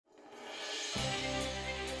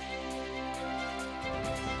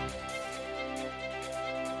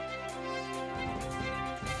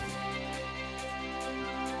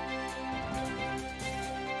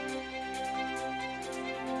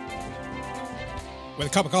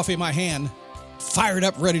with a cup of coffee in my hand, fired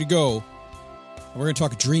up, ready to go. We're going to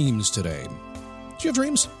talk dreams today. Do you have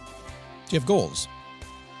dreams? Do you have goals?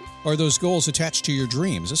 Are those goals attached to your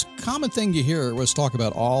dreams? It's a common thing you hear us talk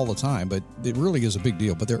about all the time, but it really is a big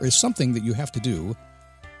deal. But there is something that you have to do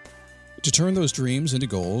to turn those dreams into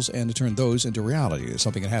goals and to turn those into reality. It's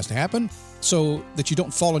something that has to happen so that you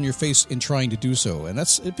don't fall on your face in trying to do so. And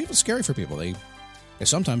that's scary for people. They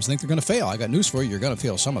sometimes think they're going to fail. I got news for you. You're going to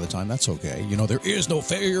fail some of the time. That's okay. You know, there is no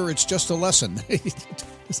failure. It's just a lesson.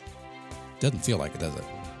 Doesn't feel like it, does it?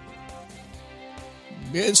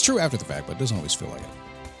 It's true after the fact, but it doesn't always feel like it.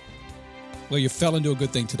 Well, you fell into a good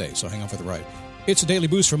thing today, so hang on for the ride. It's a daily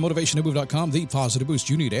boost from motivationtomove.com, the positive boost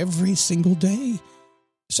you need every single day.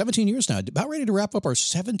 17 years now, about ready to wrap up our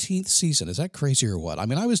 17th season. Is that crazy or what? I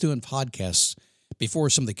mean, I was doing podcasts before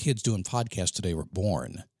some of the kids doing podcasts today were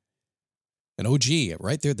born. An OG,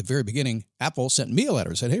 right there at the very beginning, Apple sent me a letter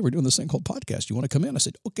and said, hey, we're doing this thing called podcast. You want to come in? I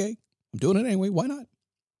said, okay, I'm doing it anyway. Why not?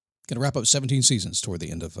 Going to wrap up 17 seasons toward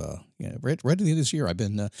the end of, right at the end of this year. I've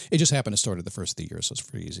been, it just happened to start at the first of the year, so it's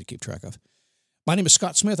pretty easy to keep track of. My name is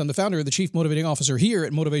Scott Smith. I'm the founder and the chief motivating officer here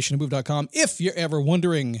at motivationtomove.com. If you're ever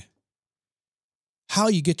wondering how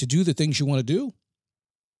you get to do the things you want to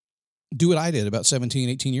do what I did about 17,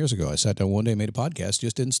 18 years ago. I sat down one day, made a podcast,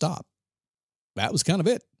 just didn't stop. That was kind of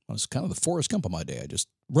it. I was kind of the Forrest Gump of my day. I just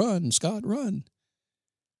run, Scott, run.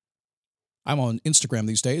 I'm on Instagram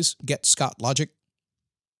these days. Get Scott Logic.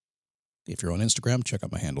 If you're on Instagram, check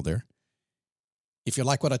out my handle there. If you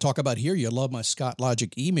like what I talk about here, you love my Scott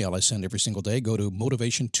Logic email I send every single day, go to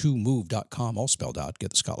motivation2move.com, all spelled out.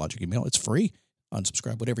 Get the Scott Logic email. It's free.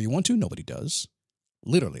 Unsubscribe whatever you want to. Nobody does.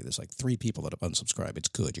 Literally, there's like 3 people that have unsubscribed. It's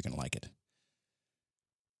good. You're going to like it.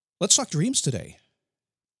 Let's talk dreams today.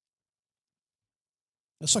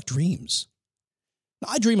 Let's talk dreams. Now,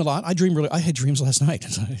 I dream a lot. I had dreams last night.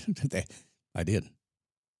 I did. Of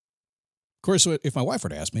course, if my wife were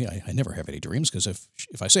to ask me, I never have any dreams because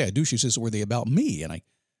if I say I do, she says, were they about me? And I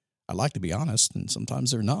like to be honest, and sometimes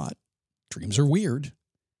they're not. Dreams are weird.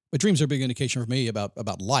 But dreams are a big indication for me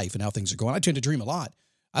about life and how things are going. I tend to dream a lot.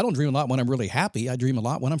 I don't dream a lot when I'm really happy. I dream a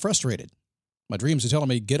lot when I'm frustrated. My dreams are telling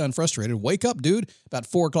me, get unfrustrated. Wake up, dude. About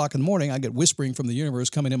 4 o'clock in the morning, I get whispering from the universe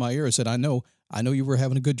coming in my ear and said, I know you were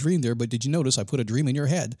having a good dream there, but did you notice I put a dream in your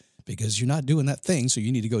head because you're not doing that thing, so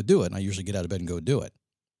you need to go do it. And I usually get out of bed and go do it.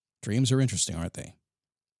 Dreams are interesting, aren't they?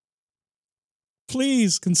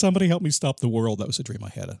 Please, can somebody help me stop the world? That was a dream I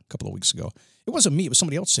had a couple of weeks ago. It wasn't me. It was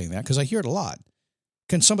somebody else saying that because I hear it a lot.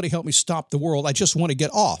 Can somebody help me stop the world? I just want to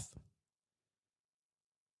get off.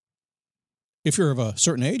 If you're of a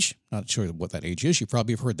certain age, not sure what that age is, you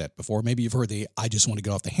probably have heard that before. Maybe you've heard the, I just want to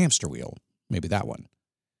get off the hamster wheel. Maybe that one.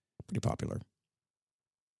 Pretty popular.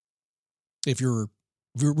 If you're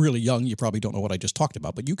really young, you probably don't know what I just talked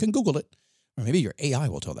about, but you can Google it. Or maybe your AI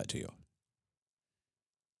will tell that to you.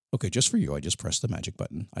 Okay, just for you, I just pressed the magic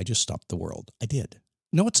button. I just stopped the world. I did.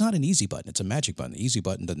 No, it's not an easy button. It's a magic button. The easy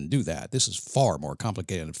button doesn't do that. This is far more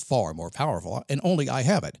complicated and far more powerful, and only I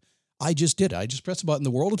have it. I just did it. I just pressed the button. The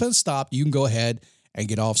world has stopped. You can go ahead and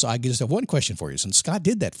get off. So I just have one question for you. Since Scott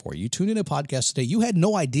did that for you, tuned in a podcast today, you had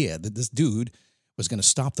no idea that this dude was going to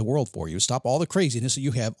stop the world for you, stop all the craziness that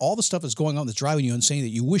you have, all the stuff that's going on that's driving you insane that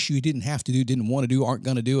you wish you didn't have to do, didn't want to do, aren't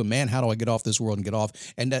going to do. And man, how do I get off this world and get off?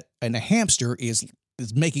 And the hamster is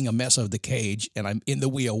making a mess of the cage, and I'm in the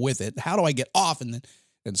wheel with it. How do I get off? And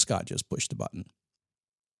Scott just pushed the button.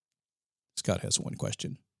 Scott has one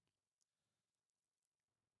question.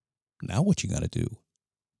 Now what you got to do?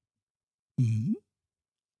 Mm-hmm.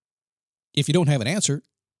 If you don't have an answer,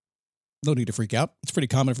 no need to freak out. It's pretty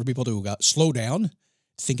common for people to slow down,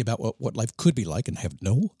 think about what life could be like, and have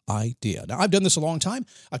no idea. Now, I've done this a long time.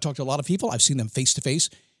 I've talked to a lot of people. I've seen them face to face.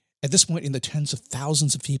 At this point, in the tens of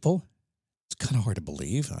thousands of people, it's kind of hard to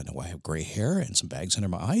believe. I know I have gray hair and some bags under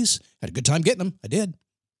my eyes. Had a good time getting them. I did.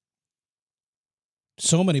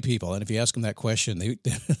 So many people, and if you ask them that question, they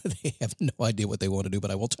have no idea what they want to do, but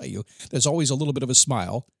I will tell you, there's always a little bit of a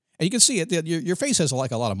smile. And you can see it. Your face has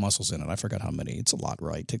like a lot of muscles in it. I forgot how many. It's a lot,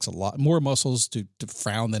 right? It takes a lot more muscles to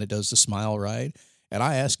frown than it does to smile, right? And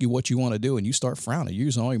I ask you what you want to do, and you start frowning. You're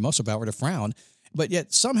using all your muscle power to frown. But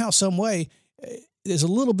yet, somehow, some way, there's a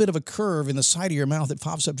little bit of a curve in the side of your mouth that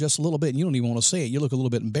pops up just a little bit, and you don't even want to say it. You look a little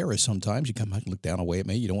bit embarrassed sometimes. You come back and look down away at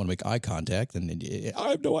me. You don't want to make eye contact, and I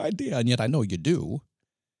have no idea, and yet I know you do.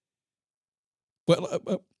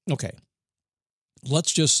 Well, okay.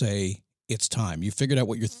 Let's just say it's time. You figured out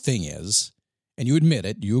what your thing is, and you admit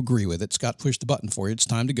it. You agree with it. Scott pushed the button for you. It's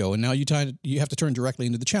time to go, and now you have to turn directly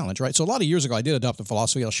into the challenge, right? So a lot of years ago, I did adopt a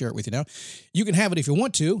philosophy. I'll share it with you now. You can have it if you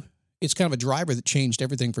want to. It's kind of a driver that changed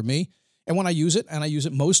everything for me. And when I use it, and I use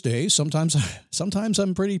it most days, sometimes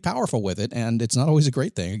I'm pretty powerful with it, and it's not always a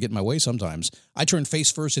great thing. I get in my way sometimes. I turn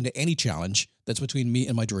face first into any challenge that's between me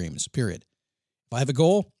and my dreams, period. If I have a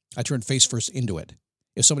goal, I turn face first into it.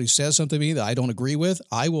 If somebody says something to me that I don't agree with,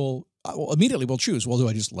 I will immediately choose. Well, do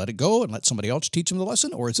I just let it go and let somebody else teach them the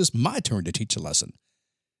lesson, or is this my turn to teach a lesson?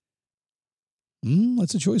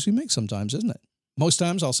 That's a choice we make sometimes, isn't it? Most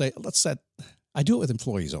times I'll say, I do it with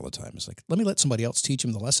employees all the time. It's like, let me let somebody else teach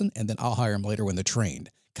them the lesson, and then I'll hire them later when they're trained.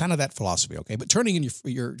 Kind of that philosophy, okay? But turning in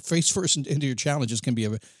your face first into your challenges can be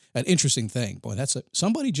an interesting thing. Boy,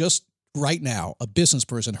 somebody just right now, a business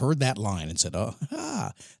person heard that line and said,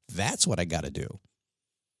 that's what I got to do.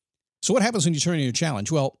 So what happens when you turn in your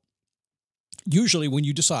challenge? Well, usually when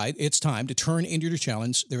you decide it's time to turn into your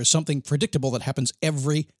challenge, there is something predictable that happens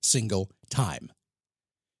every single time.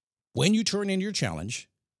 When you turn into your challenge,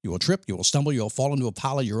 you will trip, you will stumble, you'll fall into a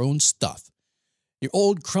pile of your own stuff. Your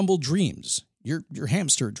old crumbled dreams, your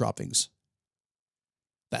hamster droppings.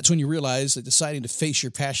 That's when you realize that deciding to face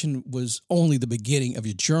your passion was only the beginning of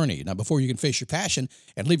your journey. Now, before you can face your passion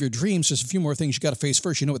and live your dreams, there's a few more things you got to face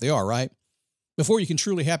first. You know what they are, right? Before you can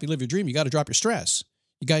truly happy live your dream, you got to drop your stress.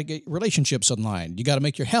 You got to get relationships in line. You got to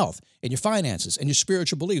make your health and your finances and your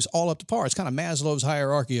spiritual beliefs all up to par. It's kind of Maslow's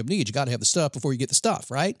hierarchy of needs. You got to have the stuff before you get the stuff,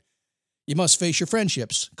 right? You must face your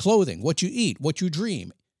friendships, clothing, what you eat, what you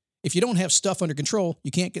dream. If you don't have stuff under control,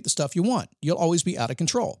 you can't get the stuff you want. You'll always be out of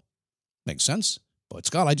control. Makes sense? But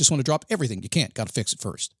Scott, I just want to drop everything. You can't. Got to fix it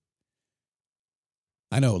first.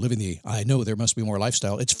 I know, I know there must be more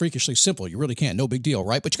lifestyle. It's freakishly simple. You really can. No big deal,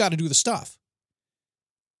 right? But you got to do the stuff.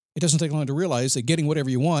 It doesn't take long to realize that getting whatever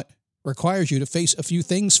you want requires you to face a few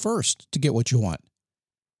things first to get what you want.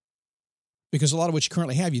 Because a lot of what you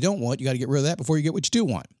currently have you don't want, you got to get rid of that before you get what you do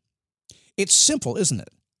want. It's simple, isn't it?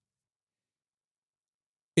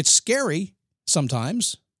 It's scary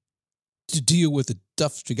sometimes to deal with the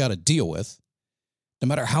stuff you got to deal with. No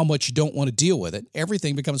matter how much you don't want to deal with it,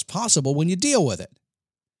 everything becomes possible when you deal with it.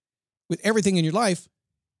 With everything in your life,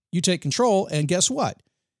 you take control, and guess what?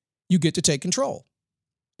 You get to take control.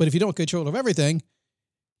 But if you don't get control of everything,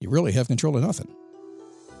 you really have control of nothing.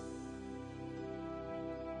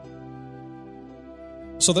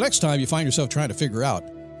 So the next time you find yourself trying to figure out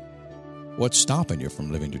what's stopping you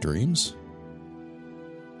from living your dreams,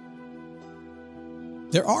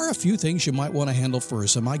 there are a few things you might want to handle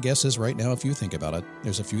first. And my guess is right now, if you think about it,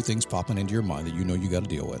 there's a few things popping into your mind that you know you got to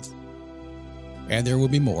deal with. And there will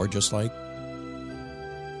be more, just like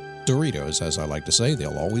Doritos, as I like to say,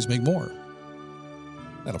 they'll always make more.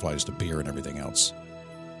 That applies to beer and everything else.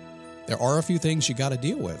 There are a few things you got to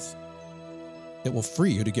deal with that will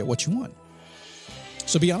free you to get what you want.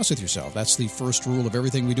 So be honest with yourself. That's the first rule of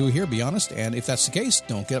everything we do here. Be honest. And if that's the case,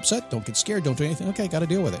 don't get upset. Don't get scared. Don't do anything. Okay, got to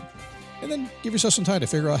deal with it. And then give yourself some time to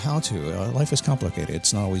figure out how to. Life is complicated.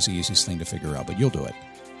 It's not always the easiest thing to figure out, but you'll do it.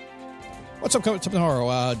 What's up coming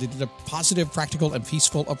tomorrow? Did a positive, practical, and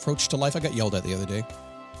peaceful approach to life. I got yelled at the other day.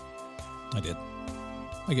 I did.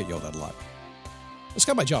 I get yelled at a lot. It's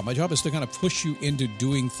kind of my job. My job is to kind of push you into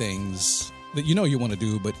doing things that you know you want to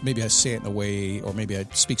do, but maybe I say it in a way, or maybe I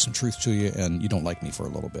speak some truth to you and you don't like me for a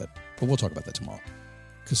little bit. But we'll talk about that tomorrow,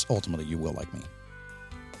 because ultimately you will like me.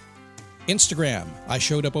 Instagram. I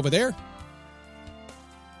showed up over there.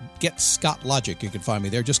 Get Scott Logic. You can find me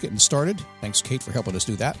there. Just getting started. Thanks, Kate, for helping us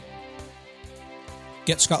do that.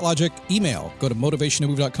 Get Scott Logic. Email. Go to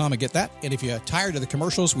motivationtomove.com and get that. And if you're tired of the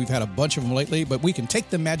commercials, we've had a bunch of them lately, but we can take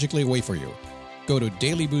them magically away for you. Go to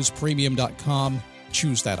dailyboostpremium.com.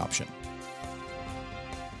 Choose that option.